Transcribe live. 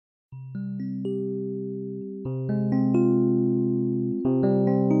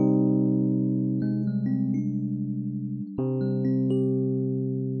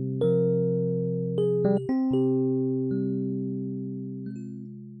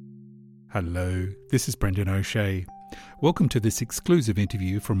Hello, this is Breandáin O'Shea. Welcome to this exclusive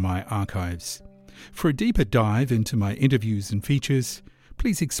interview from my archives. For a deeper dive into my interviews and features,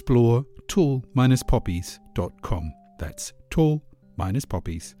 please explore tall-poppies.com. That's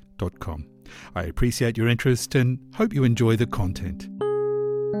tall-poppies.com. I appreciate your interest and hope you enjoy the content.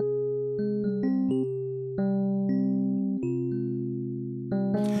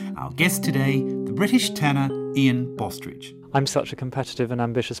 Our guest today, the British tenor Ian Bostridge. I'm such a competitive and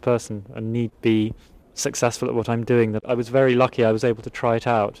ambitious person and need be successful at what I'm doing that I was very lucky I was able to try it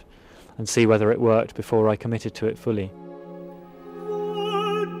out and see whether it worked before I committed to it fully.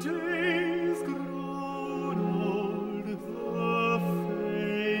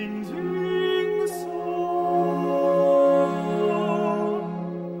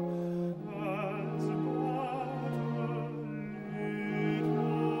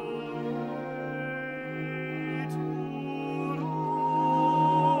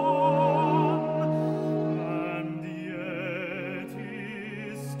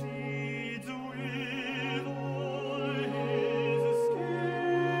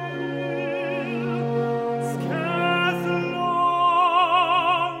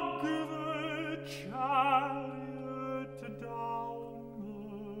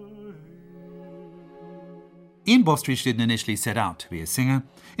 Ian Bostridge didn't initially set out to be a singer.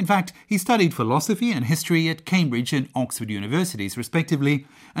 In fact, he studied philosophy and history at Cambridge and Oxford universities, respectively,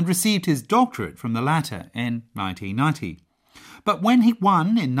 and received his doctorate from the latter in 1990. But when he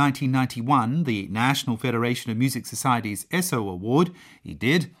won in 1991 the National Federation of Music Society's ESSO Award, he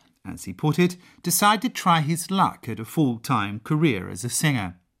did, as he put it, decide to try his luck at a full-time career as a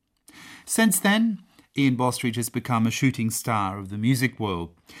singer. Since then, Ian Bostridge has become a shooting star of the music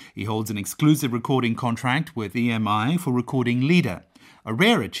world. He holds an exclusive recording contract with EMI for recording Lieder, a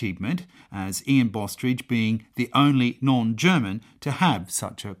rare achievement, as Ian Bostridge being the only non-German to have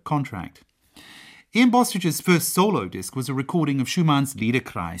such a contract. Ian Bostridge's first solo disc was a recording of Schumann's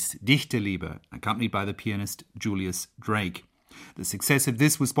Liederkreis, Dichterliebe, accompanied by the pianist Julius Drake. The success of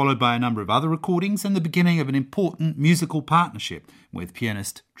this was followed by a number of other recordings and the beginning of an important musical partnership with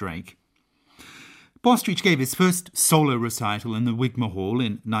pianist Drake. Bostridge gave his first solo recital in the Wigmore Hall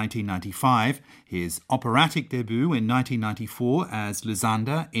in 1995, his operatic debut in 1994 as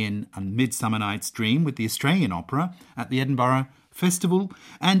Lysander in A Midsummer Night's Dream with the Australian Opera at the Edinburgh Festival,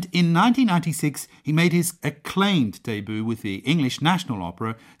 and in 1996 he made his acclaimed debut with the English National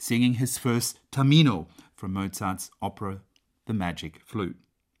Opera, singing his first Tamino from Mozart's opera The Magic Flute.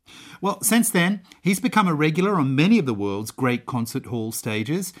 Well, since then, he's become a regular on many of the world's great concert hall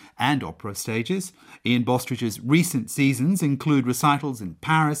stages and opera stages. Ian Bostridge's recent seasons include recitals in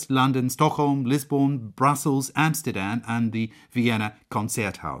Paris, London, Stockholm, Lisbon, Brussels, Amsterdam and the Vienna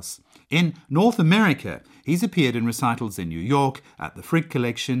Concerthaus. In North America, he's appeared in recitals in New York at the Frick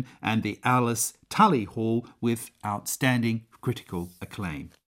Collection and the Alice Tully Hall with outstanding critical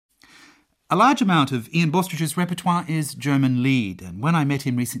acclaim. A large amount of Ian Bostridge's repertoire is German Lied, and when I met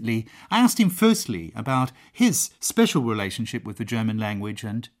him recently, I asked him firstly about his special relationship with the German language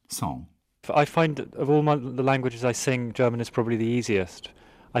and song. I find that of all the languages I sing, German is probably the easiest.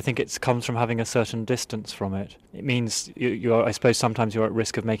 I think it comes from having a certain distance from it. It means, I suppose sometimes you're at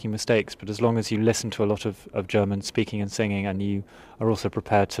risk of making mistakes, but as long as you listen to a lot of German speaking and singing and you are also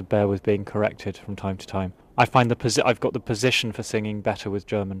prepared to bear with being corrected from time to time, I find I've got the position for singing better with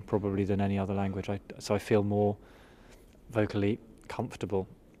German probably than any other language, so I feel more vocally comfortable.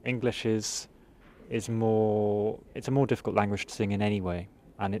 English is more, it's a more difficult language to sing in any way,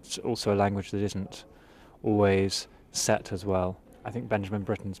 and it's also a language that isn't always set as well. I think Benjamin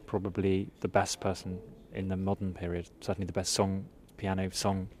Britten's probably the best person in the modern period, certainly the best piano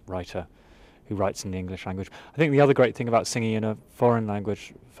songwriter who writes in the English language. I think the other great thing about singing in a foreign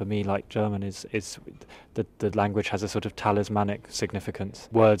language, for me, like German, is that the language has a sort of talismanic significance.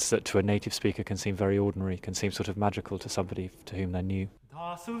 Words that to a native speaker can seem very ordinary, can seem sort of magical to somebody to whom they're new.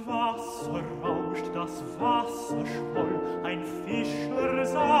 Das Wasser rauscht, das Wasser schwoll, ein Fischer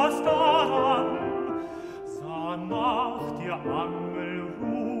saß daran, sah nach der Angel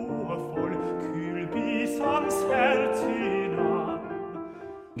ruhevoll, kühl bis ans Herz hinan.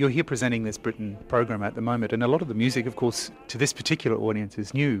 You're here presenting this Britain program at the moment, and a lot of the music, of course, to this particular audience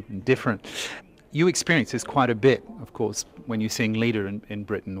is new and different. You experience this quite a bit, of course, when you sing Lieder in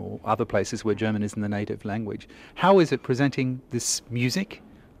Britain or other places where German isn't the native language. How is it presenting this music,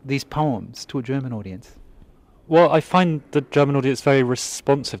 these poems, to a German audience? Well, I find the German audience very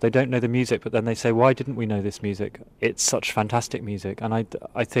responsive. They don't know the music, but then they say, why didn't we know this music? It's such fantastic music. And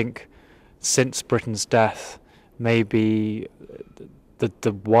I think since Britain's death, maybe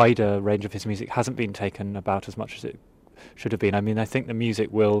the wider range of his music hasn't been taken about as much as it should have been. I mean, I think the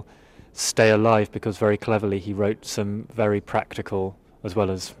music will stay alive because very cleverly he wrote some very practical as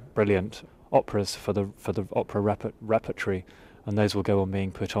well as brilliant operas for the opera repertory, and those will go on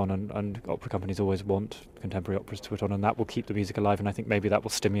being put on, and opera companies always want contemporary operas to put on, and that will keep the music alive, and I think maybe that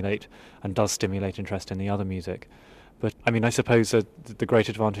will stimulate and does stimulate interest in the other music. But I mean, I suppose that the great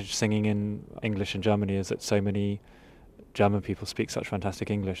advantage of singing in English in Germany is that so many German people speak such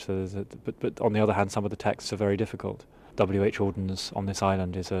fantastic English. So but on the other hand, some of the texts are very difficult. W.H. Auden's On This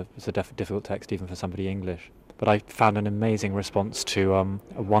Island is a difficult text even for somebody English. But I found an amazing response to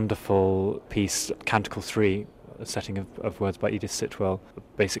a wonderful piece, Canticle 3, a setting of words by Edith Sitwell,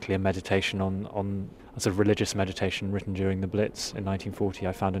 basically a meditation on a sort of religious meditation written during the Blitz in 1940.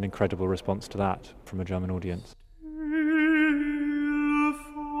 I found an incredible response to that from a German audience.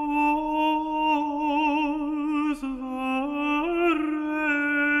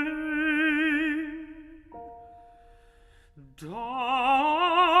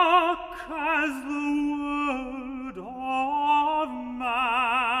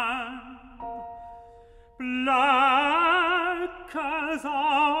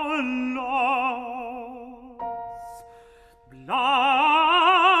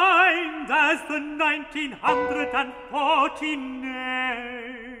 Blind as the 1940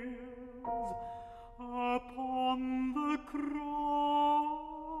 nails upon the cross.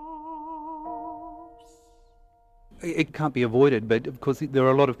 It can't be avoided, but of course there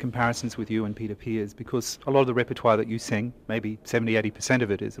are a lot of comparisons with you and Peter Pears, because a lot of the repertoire that you sing, maybe 70-80% of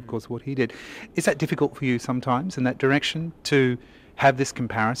it is of course what he did. Is that difficult for you sometimes in that direction, to have this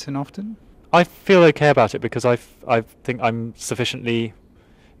comparison often? I feel okay about it because I think I'm sufficiently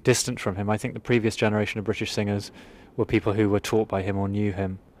distant from him. I think the previous generation of British singers were people who were taught by him or knew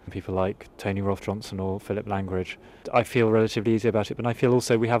him, people like Tony Roth-Johnson or Philip Langridge. I feel relatively easy about it, but I feel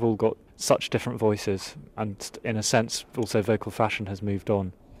also we have all got such different voices, and in a sense also vocal fashion has moved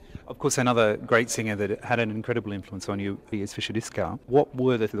on. Of course, another great singer that had an incredible influence on you is Fischer-Dieskau. What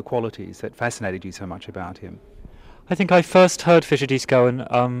were the qualities that fascinated you so much about him? I think I first heard Fischer-Dieskau in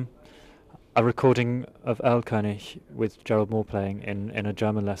a recording of Erlkönig with Gerald Moore playing in a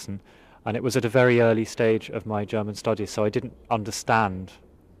German lesson, and it was at a very early stage of my German studies, so I didn't understand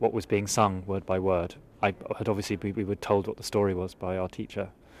what was being sung word by word. I had obviously we were told what the story was by our teacher,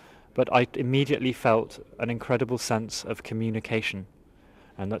 but I immediately felt an incredible sense of communication,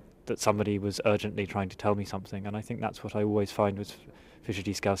 and that somebody was urgently trying to tell me something, and I think that's what I always find with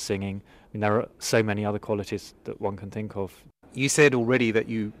Fischer-Dieskau's singing. I mean, there are so many other qualities that one can think of. You said already that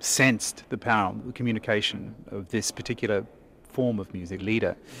you sensed the power, the communication of this particular form of music,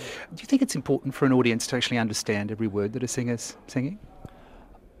 lieder. Do you think it's important for an audience to actually understand every word that a singer's singing?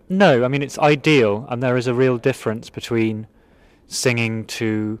 No, I mean, it's ideal, and there is a real difference between singing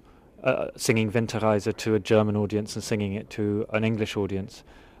Winterreise to a German audience and singing it to an English audience.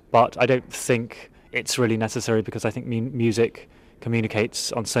 But I don't think it's really necessary, because I think music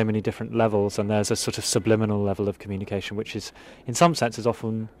communicates on so many different levels, and there's a sort of subliminal level of communication which is in some senses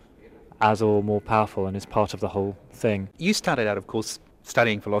often as or more powerful and is part of the whole thing. You started out, of course,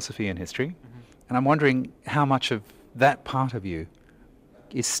 studying philosophy and history, and I'm wondering how much of that part of you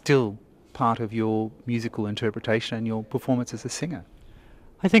is still part of your musical interpretation and your performance as a singer.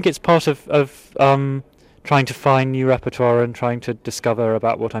 I think it's part of trying to find new repertoire and trying to discover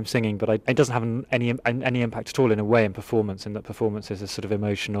about what I'm singing, but it doesn't have any impact at all in a way in performance, in that performance is a sort of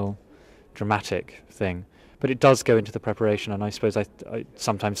emotional, dramatic thing. But it does go into the preparation, and I suppose I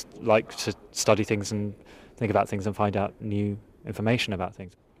sometimes like to study things and think about things and find out new information about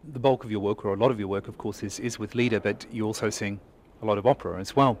things. The bulk of your work, or a lot of your work, of course, is with lieder, but you also sing a lot of opera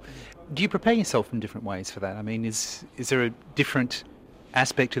as well. Do you prepare yourself in different ways for that? I mean, is there a different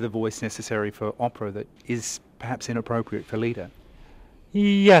aspect to the voice necessary for opera that is perhaps inappropriate for lieder?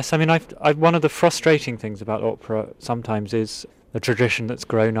 Yes, I mean, one of the frustrating things about opera sometimes is the tradition that's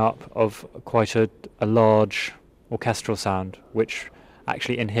grown up of quite a large orchestral sound, which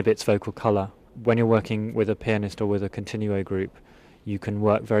actually inhibits vocal colour. When you're working with a pianist or with a continuo group, you can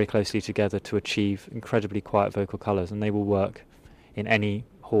work very closely together to achieve incredibly quiet vocal colours, and they will work in any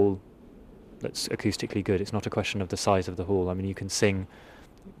hall that's acoustically good. It's not a question of the size of the hall. I mean, you can sing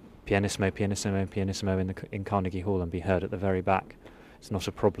pianissimo, pianissimo, pianissimo in Carnegie Hall and be heard at the very back. It's not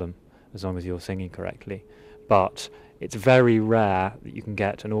a problem as long as you're singing correctly. But it's very rare that you can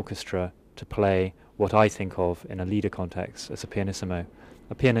get an orchestra to play what I think of in a lieder context as a pianissimo.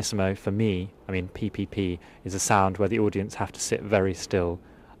 A pianissimo, for me, I mean PPP, is a sound where the audience have to sit very still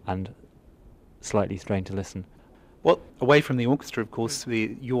and slightly strain to listen. Well, away from the orchestra, of course,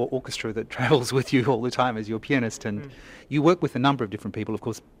 your orchestra that travels with you all the time as your pianist, and you work with a number of different people, of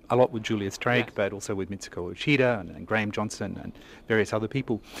course, a lot with Julius Drake, Yes. but also with Mitsuko Yoshida and Graham Johnson and various other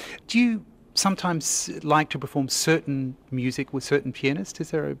people. Do you sometimes like to perform certain music with certain pianists? Is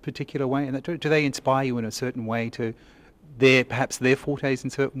there a particular way? And do they inspire you in a certain way to perhaps their fortes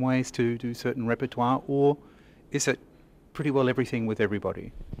in certain ways to do certain repertoire, or is it pretty well everything with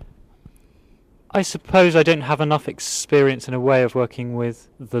everybody? I suppose I don't have enough experience in a way of working with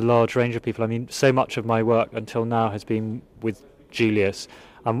the large range of people. I mean, so much of my work until now has been with Julius.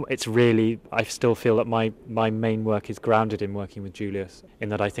 It's really, I still feel that my main work is grounded in working with Julius, in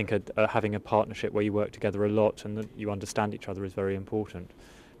that I think having a partnership where you work together a lot and that you understand each other is very important.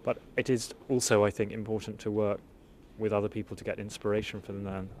 But it is also, I think, important to work with other people to get inspiration from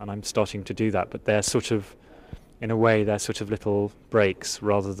them, and I'm starting to do that. But they're sort of, in a way, they're sort of little breaks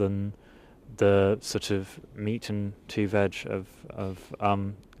rather than the sort of meat and two veg of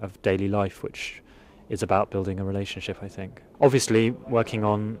daily life, which is about building a relationship, I think. Obviously, working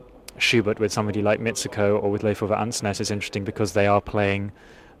on Schubert with somebody like Mitsuko or with Leopold Ansnes is interesting because they are playing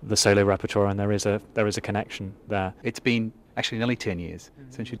the solo repertoire and there is a connection there. It's been actually nearly 10 years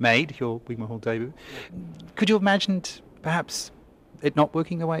since you made your Wigmore Hall debut. Could you have imagined perhaps it not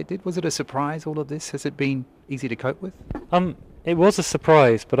working the way it did? Was it a surprise, all of this? Has it been easy to cope with? It was a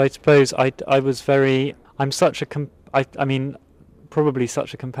surprise, but I suppose I'm such probably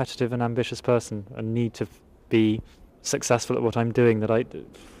such a competitive and ambitious person and need to be successful at what I'm doing that I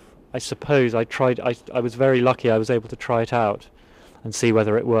suppose I was very lucky I was able to try it out and see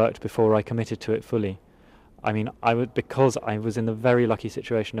whether it worked before I committed to it fully. I mean, because I was in the very lucky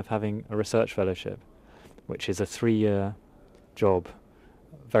situation of having a research fellowship, which is a 3-year job,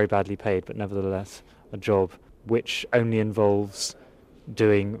 very badly paid, but nevertheless a job which only involves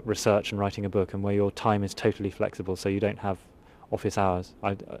doing research and writing a book, and where your time is totally flexible, so you don't have office hours.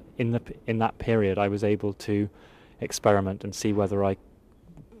 In that period, I was able to experiment and see whether I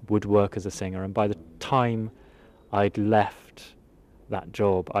would work as a singer. And by the time I'd left that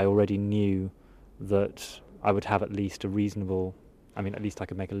job, I already knew that I would have at least at least I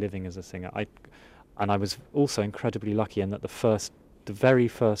could make a living as a singer. And I was also incredibly lucky in that the very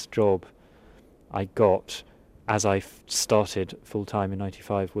first job I got as I started full-time in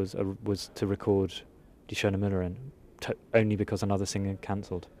 95 was to record Die Schöne Müllerin, only because another singer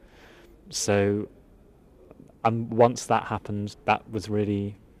cancelled. So once that happened, that was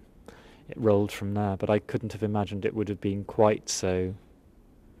really, it rolled from there. But I couldn't have imagined it would have been quite so.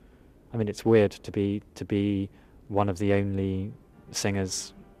 I mean, it's weird to be one of the only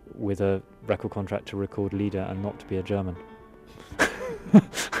singers with a record contract to record Lieder and not to be a German.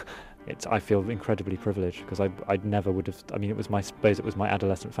 I feel incredibly privileged because I never would have. I mean, I suppose it was my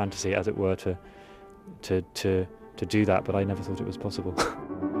adolescent fantasy, as it were, to do that, but I never thought it was possible.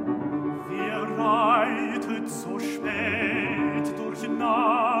 Wir reitet so spät durch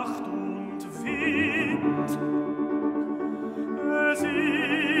Nacht und Wind. Es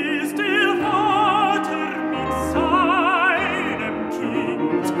ist der Vater mit seinem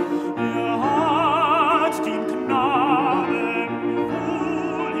Kind. Hat den Knaben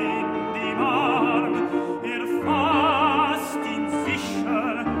wohl in den Arm. Fasst ihn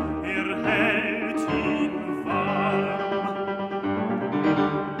sicher, hält ihn warm.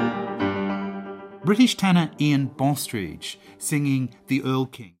 British tenor Ian Bostridge singing The Earl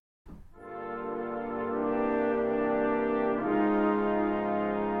King.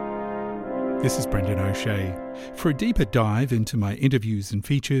 This is Breandáin O'Shea. For a deeper dive into my interviews and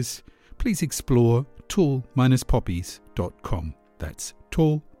features, please explore tall-poppies.com. That's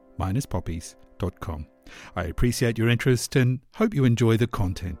tall-poppies.com. I appreciate your interest and hope you enjoy the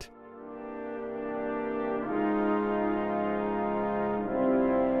content.